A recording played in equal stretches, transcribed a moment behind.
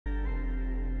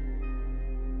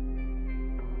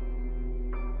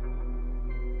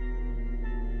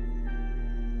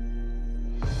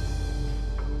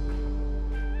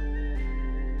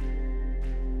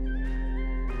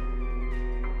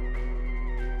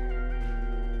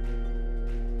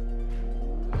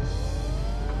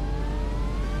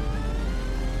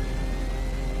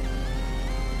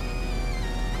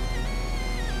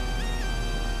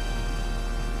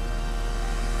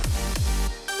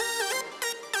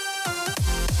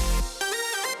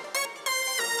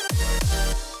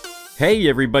Hey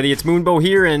everybody, it's Moonbo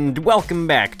here, and welcome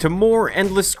back to more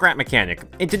Endless Scrap Mechanic.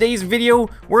 In today's video,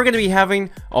 we're going to be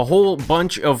having a whole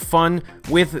bunch of fun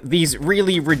with these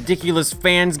really ridiculous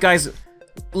fans. Guys,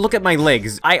 look at my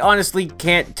legs. I honestly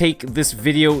can't take this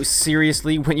video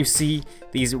seriously when you see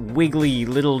these wiggly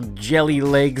little jelly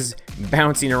legs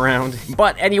bouncing around.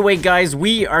 But anyway, guys,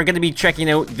 we are going to be checking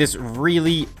out this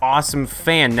really awesome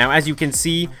fan. Now, as you can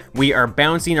see, we are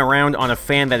bouncing around on a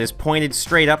fan that is pointed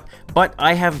straight up, but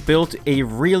I have built a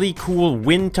really cool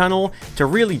wind tunnel to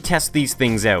really test these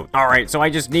things out. Alright, so I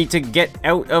just need to get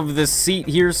out of the seat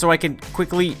here so I can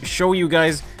quickly show you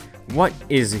guys what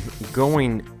is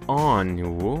going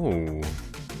on. Whoa.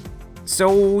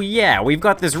 So yeah, we've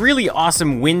got this really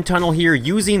awesome wind tunnel here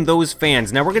using those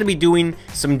fans. Now we're going to be doing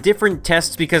some different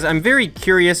tests because I'm very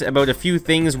curious about a few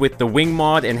things with the wing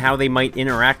mod and how they might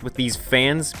interact with these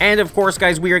fans. And of course,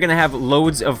 guys, we are going to have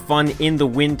loads of fun in the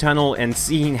wind tunnel and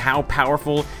seeing how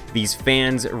powerful these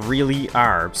fans really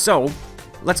are. So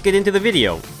let's get into the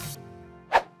video.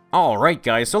 Alright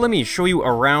guys, so let me show you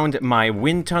around my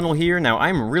wind tunnel here. Now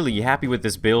I'm really happy with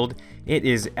this build. It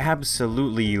is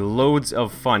absolutely loads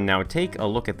of fun. Now take a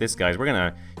look at this, guys. We're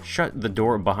gonna shut the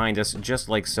door behind us just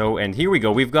like so, and here we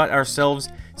go. We've got ourselves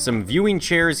some viewing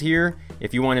chairs here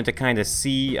if you wanted to kind of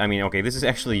see. I mean, okay, this is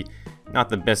actually not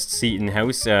the best seat in the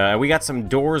house. We got some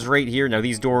doors right here. Now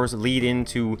these doors lead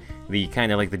into the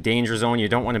kind of like the danger zone. You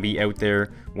don't want to be out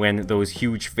there when those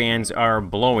huge fans are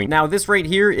blowing. Now this right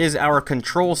here is our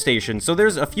control station. So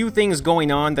there's a few things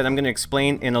going on that I'm going to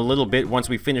explain in a little bit once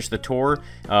we finish the tour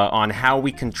on how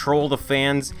we control the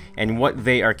fans and what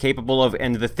they are capable of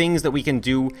and the things that we can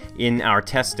do in our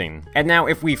testing. And now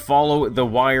if we follow the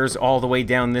wires all the way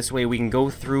down this way, we can go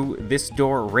through this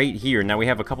door right here. Now we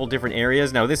have a couple different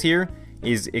areas. Now this here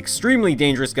is extremely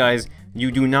dangerous, guys.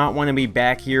 You do not want to be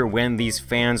back here when these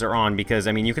fans are on because,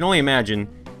 I mean, you can only imagine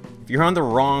if you're on the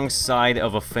wrong side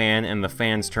of a fan and the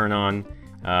fans turn on,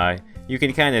 you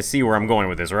can kind of see where I'm going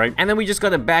with this, right? And then we just got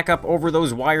to back up over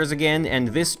those wires again, and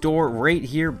this door right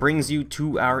here brings you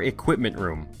to our equipment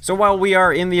room. So while we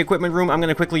are in the equipment room, I'm going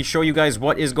to quickly show you guys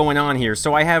what is going on here.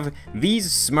 So I have these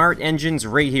smart engines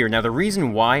right here. Now the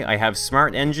reason why I have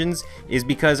smart engines is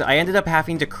because I ended up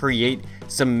having to create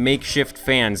some makeshift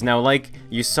fans. Now, like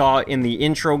you saw in the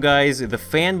intro, guys, the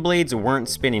fan blades weren't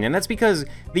spinning, and that's because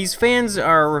these fans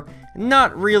are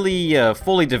not really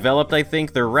fully developed. I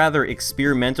think they're rather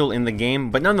experimental in the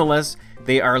game, but nonetheless,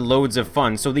 they are loads of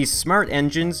fun. So these smart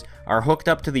engines are hooked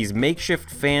up to these makeshift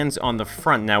fans on the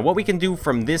front. Now what we can do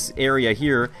from this area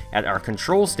here at our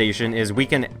control station is we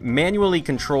can manually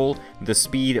control the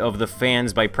speed of the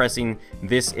fans by pressing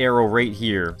this arrow right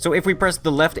here. So if we press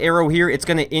the left arrow here, it's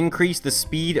going to increase the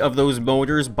speed of those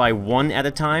motors by 1 at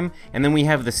a time, and then we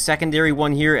have the secondary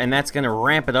one here, and that's going to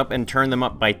ramp it up and turn them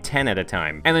up by 10 at a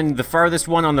time. And then the farthest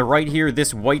one on the right here,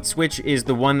 this white switch, is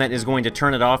the one that is going to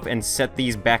turn it off and set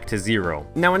these back to 0.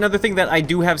 Now another thing that I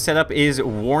do have set up is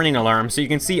warning alarm. So you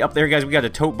can see up there, guys, we got a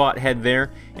tote bot head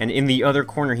there, and in the other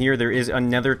corner here there is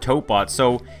another tote bot.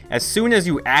 So as soon as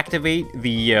you activate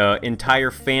the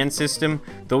entire fan system,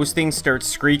 those things start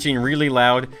screeching really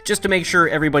loud just to make sure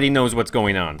everybody knows what's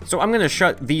going on. So I'm gonna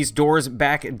shut these doors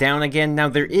back down again. Now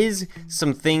there is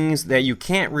some things that you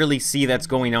can't really see that's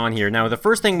going on here. Now the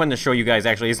first thing I'm gonna show you guys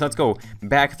actually is, let's go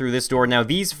back through this door. Now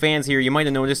these fans here, you might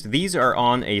have noticed these are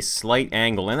on a slight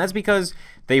angle, and that's because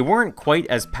they weren't quite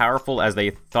as powerful as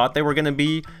they thought they were going to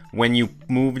be when you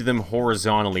moved them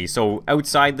horizontally. So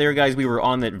outside there, guys, we were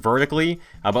on it vertically,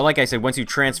 but like I said, once you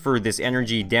transfer this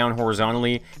energy down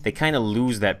horizontally, they kind of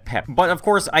lose that pep. But of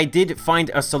course, I did find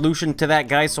a solution to that,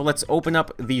 guys, so let's open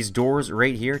up these doors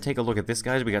right here. Take a look at this,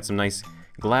 guys. We got some nice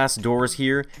glass doors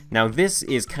here. Now this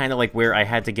is kind of like where I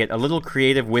had to get a little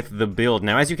creative with the build.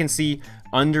 Now as you can see,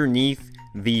 underneath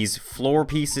these floor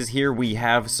pieces here, we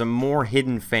have some more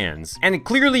hidden fans. And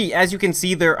clearly, as you can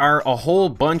see, there are a whole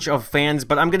bunch of fans,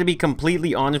 but I'm going to be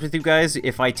completely honest with you guys.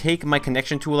 If I take my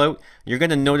connection tool out, you're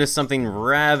going to notice something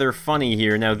rather funny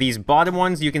here. Now, these bottom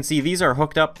ones, you can see these are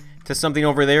hooked up to something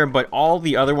over there, but all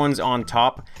the other ones on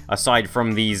top, aside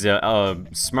from these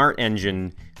smart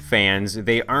engine fans,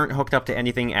 they aren't hooked up to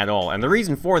anything at all. And the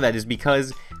reason for that is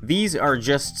because these are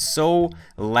just so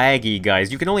laggy,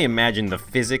 guys. You can only imagine the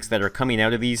physics that are coming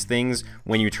out of these things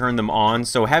when you turn them on.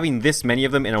 So having this many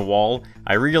of them in a wall,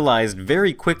 I realized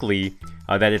very quickly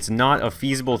that it's not a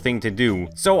feasible thing to do.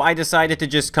 So I decided to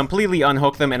just completely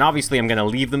unhook them, and obviously I'm gonna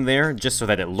leave them there just so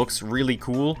that it looks really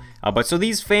cool. But so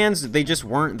these fans, they just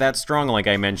weren't that strong like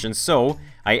I mentioned, so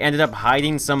I ended up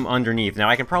hiding some underneath. Now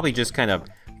I can probably just kind of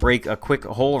break a quick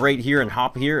hole right here and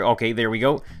hop here. Okay, there we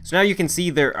go. So now you can see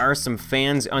there are some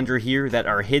fans under here that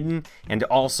are hidden and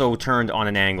also turned on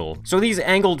an angle. So these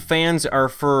angled fans are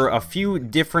for a few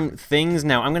different things.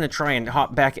 Now I'm going to try and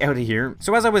hop back out of here.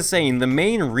 So as I was saying, the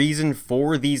main reason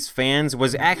for these fans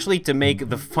was actually to make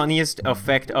the funniest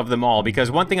effect of them all, because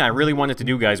one thing I really wanted to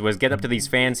do, guys, was get up to these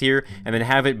fans here and then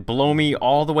have it blow me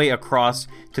all the way across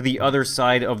to the other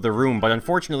side of the room, but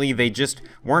unfortunately they just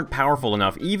weren't powerful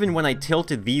enough, even when I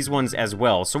tilted these ones as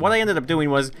well. So what I ended up doing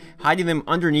was hiding them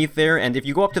underneath there, and if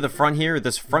you go up to the front here,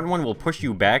 this front one will push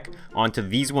you back onto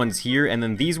these ones here, and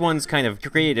then these ones kind of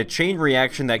create a chain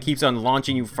reaction that keeps on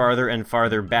launching you farther and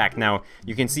farther back. Now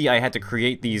you can see I had to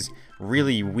create these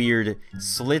really weird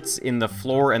slits in the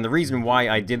floor, and the reason why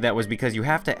I did that was because you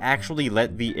have to actually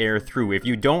let the air through. If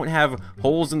you don't have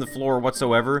holes in the floor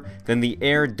whatsoever, then the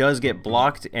air does get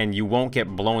blocked and you won't get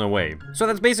blown away. So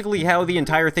that's basically how the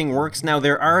entire thing works. Now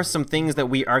there are some things that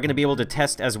we are going to be able to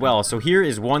test as well. So here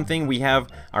is one thing. We have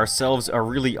ourselves a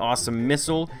really awesome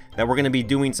missile that we're going to be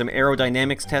doing some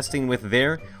aerodynamics testing with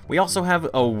there. We also have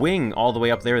a wing all the way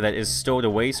up there that is stowed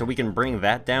away, so we can bring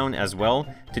that down as well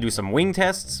to do some wing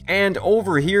tests. And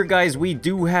over here, guys, we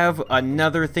do have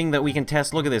another thing that we can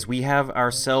test. Look at this. We have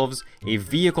ourselves a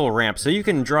vehicle ramp, so you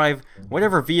can drive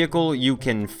whatever vehicle you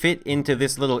can fit into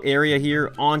this little area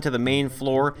here onto the main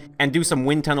floor and do some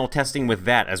wind tunnel testing with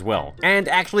that as well. And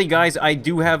actually, guys, I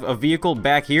do have a vehicle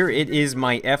back here. It is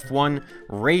my F1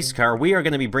 race car. We are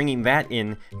going to be bringing that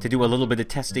in to do a little bit of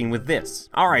testing with this.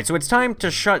 Alright, so it's time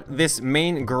to shut this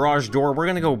main garage door. We're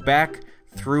going to go back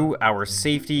through our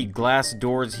safety glass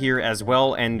doors here as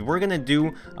well, and we're gonna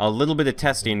do a little bit of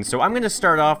testing. So I'm gonna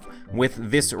start off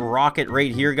with this rocket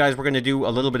right here, guys. We're gonna do a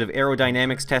little bit of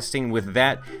aerodynamics testing with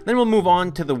that, then we'll move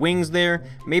on to the wings there,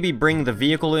 maybe bring the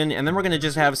vehicle in, and then we're gonna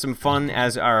just have some fun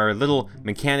as our little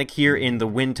mechanic here in the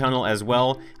wind tunnel as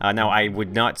well. Now I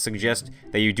would not suggest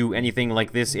that you do anything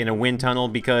like this in a wind tunnel,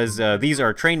 because these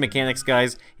are trained mechanics,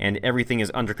 guys, and everything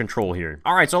is under control here.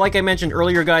 Alright, so like I mentioned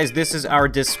earlier, guys, this is our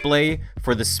display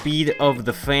for the speed of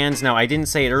the fans. Now I didn't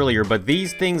say it earlier, but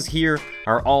these things here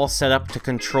are all set up to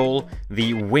control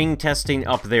the wing testing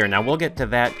up there. Now we'll get to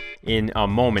that in a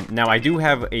moment. Now I do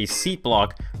have a seat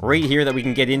block right here that we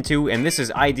can get into, and this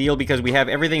is ideal because we have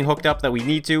everything hooked up that we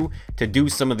need to do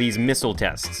some of these missile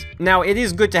tests. Now it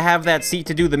is good to have that seat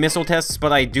to do the missile tests,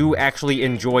 but I do actually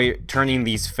enjoy turning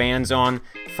these fans on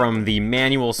from the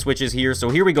manual switches here. So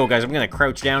here we go, guys. I'm gonna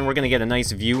crouch down. We're gonna get a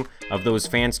nice view of those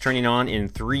fans turning on in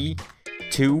 3,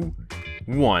 2,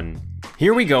 1.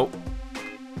 Here we go.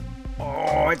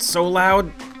 Oh, it's so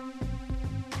loud.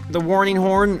 The warning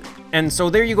horn. And so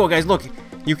there you go, guys. Look,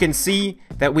 you can see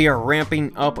that we are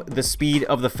ramping up the speed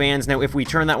of the fans. Now, if we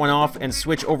turn that one off and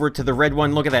switch over to the red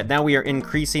one, look at that. Now we are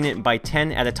increasing it by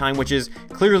 10 at a time, which is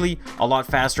clearly a lot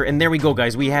faster. And there we go,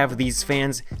 guys. We have these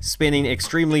fans spinning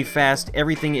extremely fast.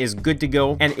 Everything is good to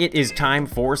go, and it is time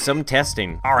for some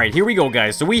testing. All right, here we go,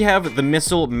 guys. So we have the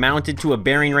missile mounted to a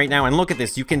bearing right now, and look at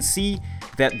this. You can see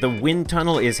that the wind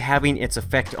tunnel is having its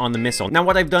effect on the missile. Now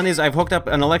what I've done is I've hooked up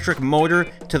an electric motor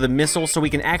to the missile so we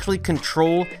can actually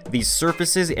control these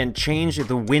surfaces and change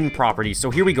the wind properties.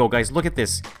 So here we go, guys. Look at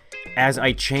this. As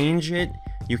I change it,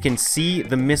 you can see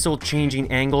the missile changing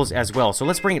angles as well. So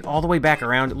let's bring it all the way back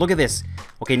around. Look at this.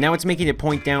 Okay, now it's making it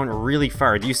point down really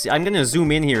far. Do you see? I'm going to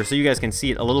zoom in here so you guys can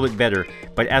see it a little bit better.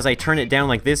 But as I turn it down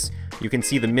like this, you can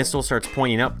see the missile starts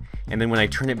pointing up. And then when I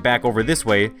turn it back over this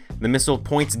way, the missile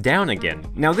points down again.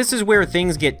 Now this is where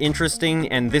things get interesting,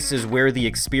 and this is where the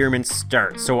experiments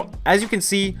start. So as you can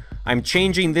see, I'm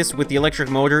changing this with the electric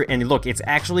motor, and look, it's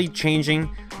actually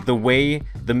changing the way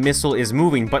the missile is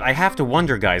moving. But I have to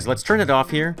wonder, guys, let's turn it off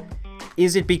here.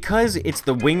 Is it because it's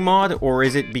the wing mod, or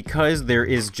is it because there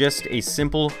is just a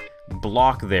simple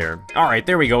block there? Alright,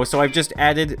 there we go. So I've just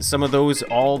added some of those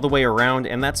all the way around,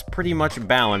 and that's pretty much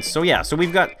balanced. So yeah, so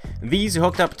we've got these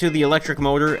hooked up to the electric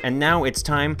motor, and now it's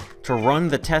time to run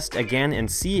the test again and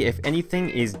see if anything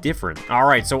is different.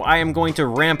 Alright, so I am going to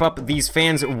ramp up these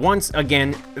fans once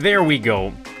again. There we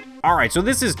go. Alright, so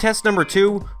this is test number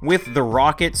 2 with the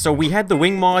rocket. So we had the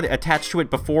wing mod attached to it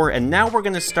before, and now we're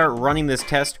going to start running this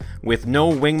test with no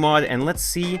wing mod, and let's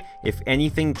see if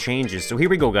anything changes. So here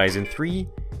we go, guys, in 3,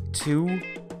 2,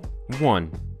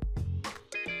 1.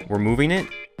 We're moving it.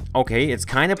 Okay, it's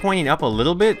kind of pointing up a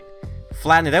little bit.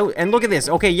 Flatten it out, and look at this.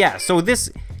 Okay, yeah, so this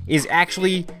is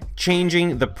actually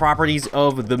changing the properties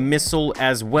of the missile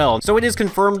as well. So it is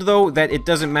confirmed, though, that it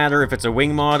doesn't matter if it's a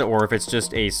wing mod or if it's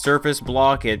just a surface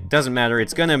block. It doesn't matter.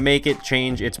 It's gonna make it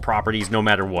change its properties no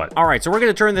matter what. Alright, so we're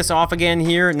gonna turn this off again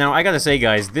here. Now, I gotta say,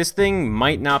 guys, this thing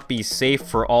might not be safe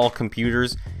for all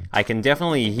computers. I can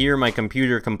definitely hear my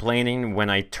computer complaining when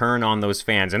I turn on those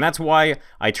fans, and that's why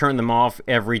I turn them off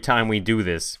every time we do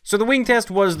this. So the wing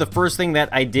test was the first thing that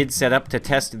I did set up to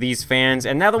test these fans,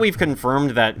 and now that we've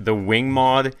confirmed that the wing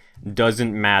mod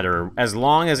doesn't matter, as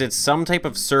long as it's some type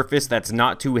of surface that's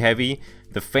not too heavy,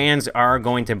 the fans are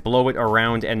going to blow it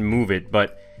around and move it.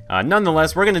 But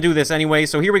nonetheless, we're going to do this anyway,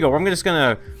 so here we go. I'm just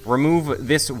going to remove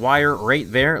this wire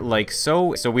right there, like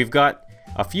so. So we've got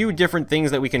a few different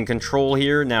things that we can control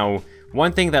here. Now,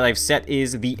 one thing that I've set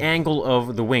is the angle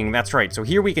of the wing. That's right. So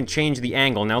here we can change the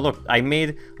angle. Now look, I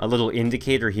made a little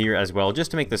indicator here as well,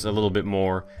 just to make this a little bit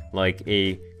more like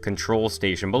a control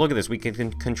station. But look at this. We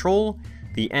can control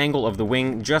the angle of the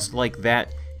wing just like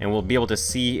that, and we'll be able to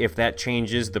see if that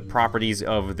changes the properties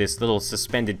of this little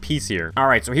suspended piece here. All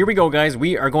right, so here we go, guys.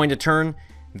 We are going to turn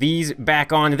these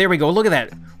back on. There we go. Look at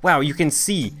that. Wow, you can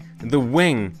see the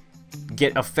wing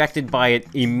get affected by it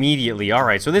immediately. All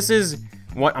right, so this is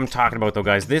what I'm talking about, though,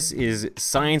 guys. This is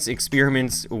science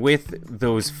experiments with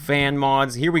those fan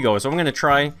mods. Here we go. So I'm going to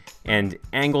try and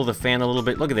angle the fan a little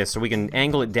bit. Look at this. So we can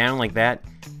angle it down like that,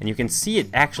 and you can see it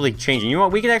actually changing. You know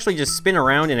what? We could actually just spin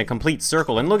around in a complete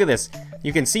circle, and look at this.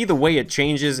 You can see the way it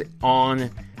changes on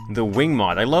the wing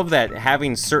mod. I love that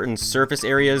having certain surface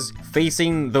areas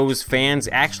facing those fans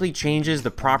actually changes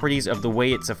the properties of the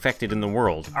way it's affected in the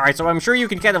world. Alright, so I'm sure you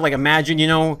can kind of like imagine, you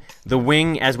know, the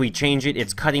wing as we change it,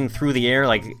 it's cutting through the air.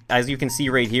 Like, as you can see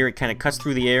right here, it kind of cuts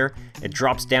through the air, it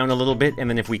drops down a little bit, and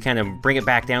then if we kind of bring it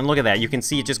back down, look at that, you can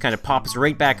see it just kind of pops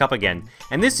right back up again.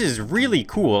 And this is really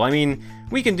cool. I mean,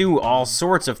 we can do all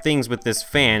sorts of things with this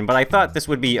fan, but I thought this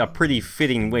would be a pretty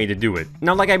fitting way to do it.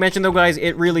 Now, like I mentioned though, guys,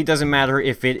 it really doesn't matter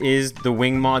if it is the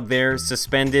wing mod there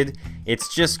suspended.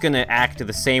 It's just gonna act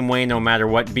the same way no matter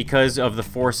what because of the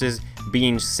forces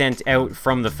being sent out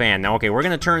from the fan. Now, okay, we're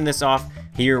gonna turn this off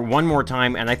here one more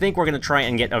time, and I think we're gonna try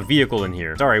and get a vehicle in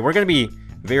here. Sorry, we're gonna be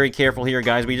very careful here,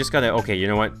 guys. We just gotta, okay, you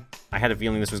know what? I had a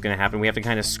feeling this was gonna happen. We have to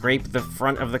kind of scrape the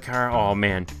front of the car. Oh,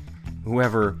 man.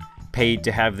 Whoever paid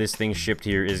to have this thing shipped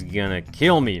here is gonna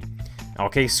kill me.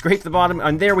 Okay, scrape the bottom,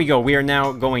 and there we go. We are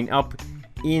now going up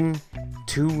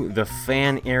into the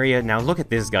fan area. Now look at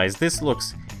this, guys. This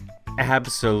looks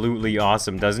absolutely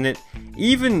awesome, doesn't it?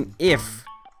 Even if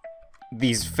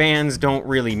these fans don't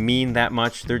really mean that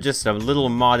much, they're just a little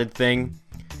modded thing.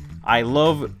 I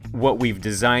love what we've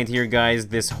designed here, guys.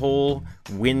 This whole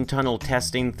wind tunnel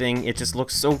testing thing, it just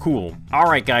looks so cool.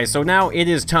 Alright, guys, so now it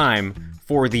is time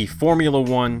for the Formula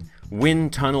 1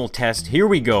 wind tunnel test. Here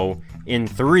we go in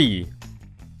 3,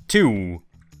 2,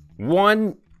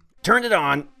 1. Turn it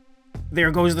on.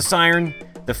 There goes the siren.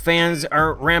 The fans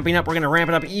are ramping up. We're gonna ramp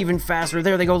it up even faster.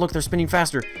 There they go. Look, they're spinning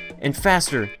faster and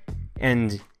faster.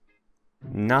 And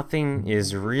nothing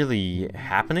is really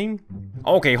happening.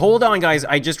 Okay, hold on, guys.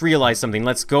 I just realized something.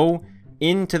 Let's go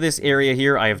into this area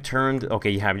here. I have turned, okay,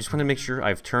 yeah, I just want to make sure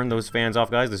I've turned those fans off,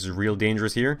 guys. This is real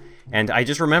dangerous here. And I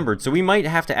just remembered, so we might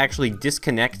have to actually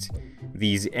disconnect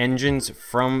these engines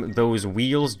from those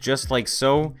wheels, just like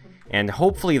so. And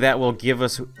hopefully that will give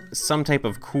us some type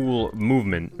of cool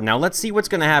movement. Now, let's see what's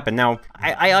going to happen. Now,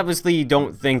 I obviously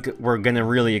don't think we're going to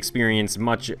really experience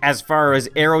much as far as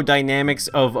aerodynamics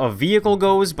of a vehicle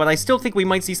goes, but I still think we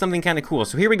might see something kind of cool.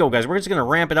 So here we go, guys. We're just going to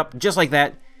ramp it up just like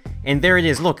that. And there it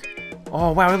is. Look.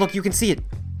 Oh, wow, look, you can see it.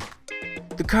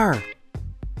 The car.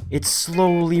 It's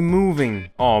slowly moving.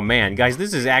 Oh, man, guys,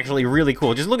 this is actually really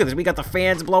cool. Just look at this. We got the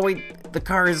fans blowing. The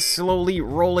car is slowly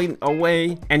rolling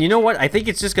away. And you know what? I think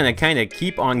it's just going to kind of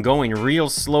keep on going real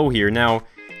slow here. Now,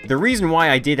 the reason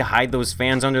why I did hide those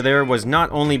fans under there was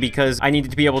not only because I needed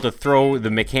to be able to throw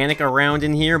the mechanic around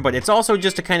in here, but it's also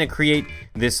just to kind of create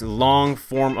this long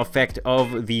form effect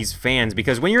of these fans.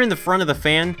 Because when you're in the front of the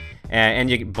fan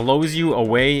and it blows you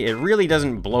away, it really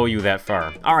doesn't blow you that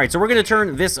far. Alright, so we're going to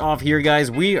turn this off here, guys.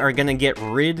 We are going to get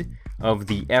rid of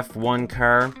the F1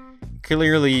 car.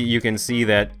 Clearly, you can see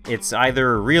that it's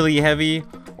either really heavy,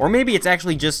 or maybe it's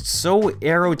actually just so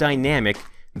aerodynamic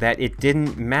that it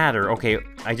didn't matter. Okay,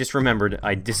 I just remembered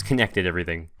I disconnected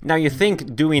everything. Now, you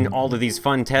think doing all of these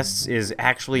fun tests is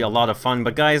actually a lot of fun,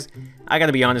 but guys, I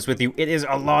gotta be honest with you, it is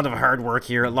a lot of hard work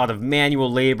here, a lot of manual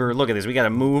labor. Look at this, we gotta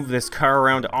move this car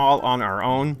around all on our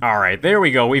own. Alright, there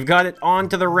we go, we've got it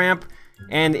onto the ramp,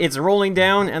 and it's rolling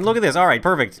down, and look at this. Alright,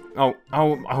 perfect.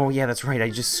 Oh, yeah, that's right, I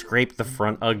just scraped the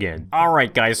front again.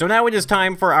 Alright, guys, so now it is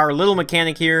time for our little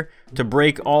mechanic here to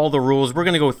break all the rules. We're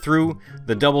gonna go through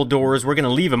the double doors. We're gonna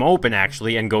leave them open,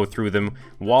 actually, and go through them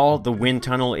while the wind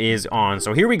tunnel is on.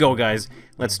 So here we go, guys.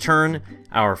 Let's turn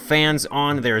our fans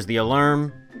on. There's the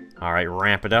alarm. Alright,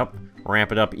 ramp it up.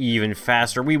 Ramp it up even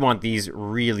faster. We want these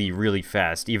really, really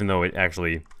fast, even though it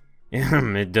actually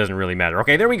It doesn't really matter.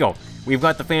 Okay, there we go. We've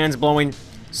got the fans blowing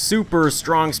super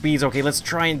strong speeds. Okay, let's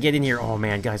try and get in here. Oh,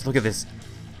 man, guys, look at this.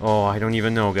 Oh, I don't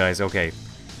even know, guys. Okay,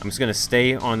 I'm just going to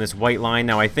stay on this white line.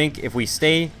 Now, I think if we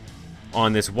stay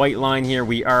on this white line here,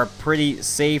 we are pretty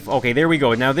safe. Okay, there we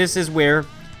go. Now, this is where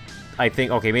I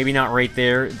think, okay, maybe not right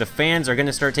there. The fans are going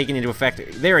to start taking into effect.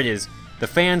 There it is. The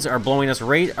fans are blowing us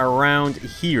right around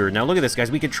here. Now, look at this,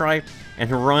 guys. We could try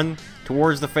and run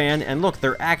towards the fan, and look,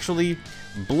 they're actually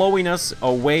blowing us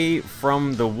away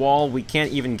from the wall. We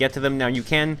can't even get to them. Now, you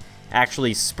can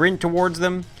actually sprint towards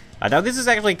them. Now, this is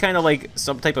actually kind of like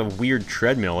some type of weird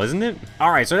treadmill, isn't it?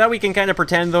 Alright, so now we can kind of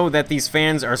pretend, though, that these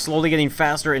fans are slowly getting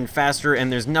faster and faster,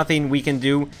 and there's nothing we can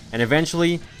do, and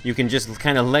eventually, you can just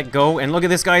kind of let go, and look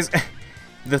at this, guys.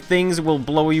 The things will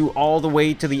blow you all the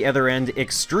way to the other end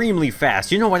extremely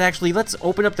fast. You know what, actually, let's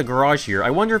open up the garage here. I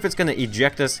wonder if it's going to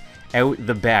eject us out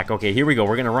the back. Okay, here we go.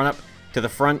 We're going to run up to the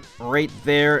front right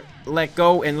there. Let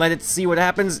go and let it see what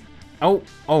happens. Oh,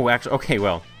 actually, okay,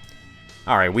 well.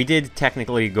 Alright, we did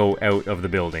technically go out of the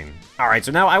building. Alright,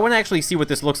 so now I want to actually see what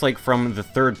this looks like from the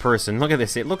third person. Look at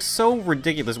this. It looks so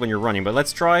ridiculous when you're running, but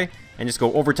let's try and just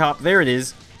go over top. There it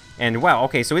is. And wow,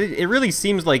 okay, so it really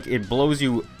seems like it blows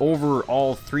you over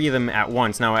all three of them at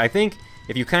once. Now, I think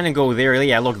if you kind of go there,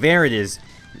 yeah, look, there it is.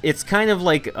 It's kind of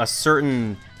like a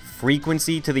certain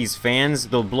frequency to these fans.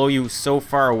 They'll blow you so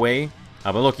far away.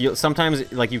 But look,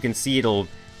 sometimes, like, you can see it'll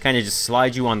kind of just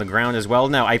slide you on the ground as well.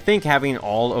 Now, I think having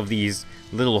all of these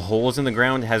little holes in the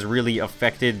ground has really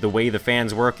affected the way the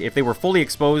fans work. If they were fully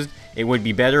exposed, it would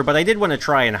be better, but I did want to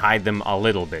try and hide them a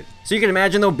little bit. So you can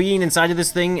imagine, though, being inside of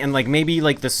this thing, and, like, maybe,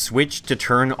 like, the switch to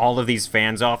turn all of these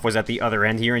fans off was at the other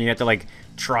end here, and you had to, like,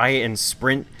 try and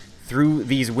sprint through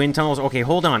these wind tunnels. Okay,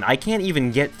 hold on. I can't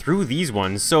even get through these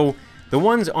ones. So the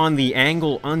ones on the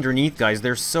angle underneath, guys,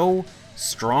 they're so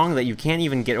strong that you can't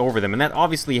even get over them, and that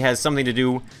obviously has something to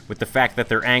do with the fact that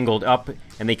they're angled up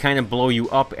and they kind of blow you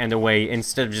up and away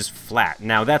instead of just flat.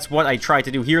 Now, that's what I tried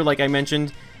to do here, like I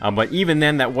mentioned, but even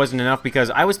then that wasn't enough, because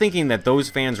I was thinking that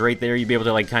those fans right there, you'd be able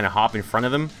to, like, kind of hop in front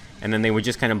of them and then they would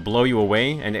just kind of blow you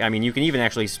away. And I mean, you can even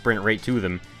actually sprint right to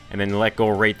them and then let go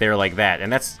right there like that,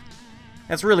 and that's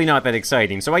really not that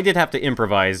exciting, so I did have to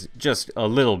improvise just a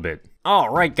little bit.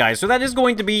 Alright, guys, so that is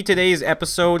going to be today's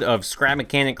episode of Scrap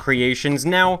Mechanic Creations.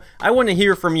 Now, I want to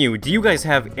hear from you. Do you guys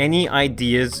have any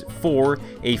ideas for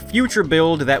a future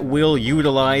build that will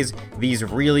utilize these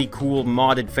really cool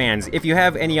modded fans? If you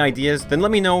have any ideas, then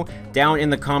let me know down in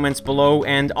the comments below,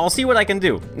 and I'll see what I can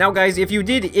do. Now, guys, if you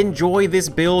did enjoy this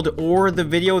build or the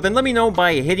video, then let me know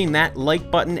by hitting that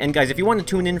like button. And, guys, if you want to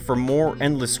tune in for more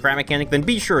Endless Scrap Mechanic, then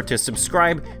be sure to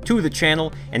subscribe to the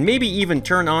channel and maybe even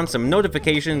turn on some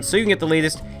notifications so you can get the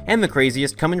latest and the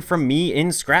craziest coming from me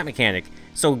in Scrap Mechanic.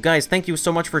 So guys, thank you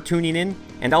so much for tuning in,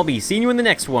 and I'll be seeing you in the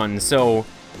next one, so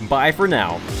bye for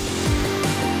now.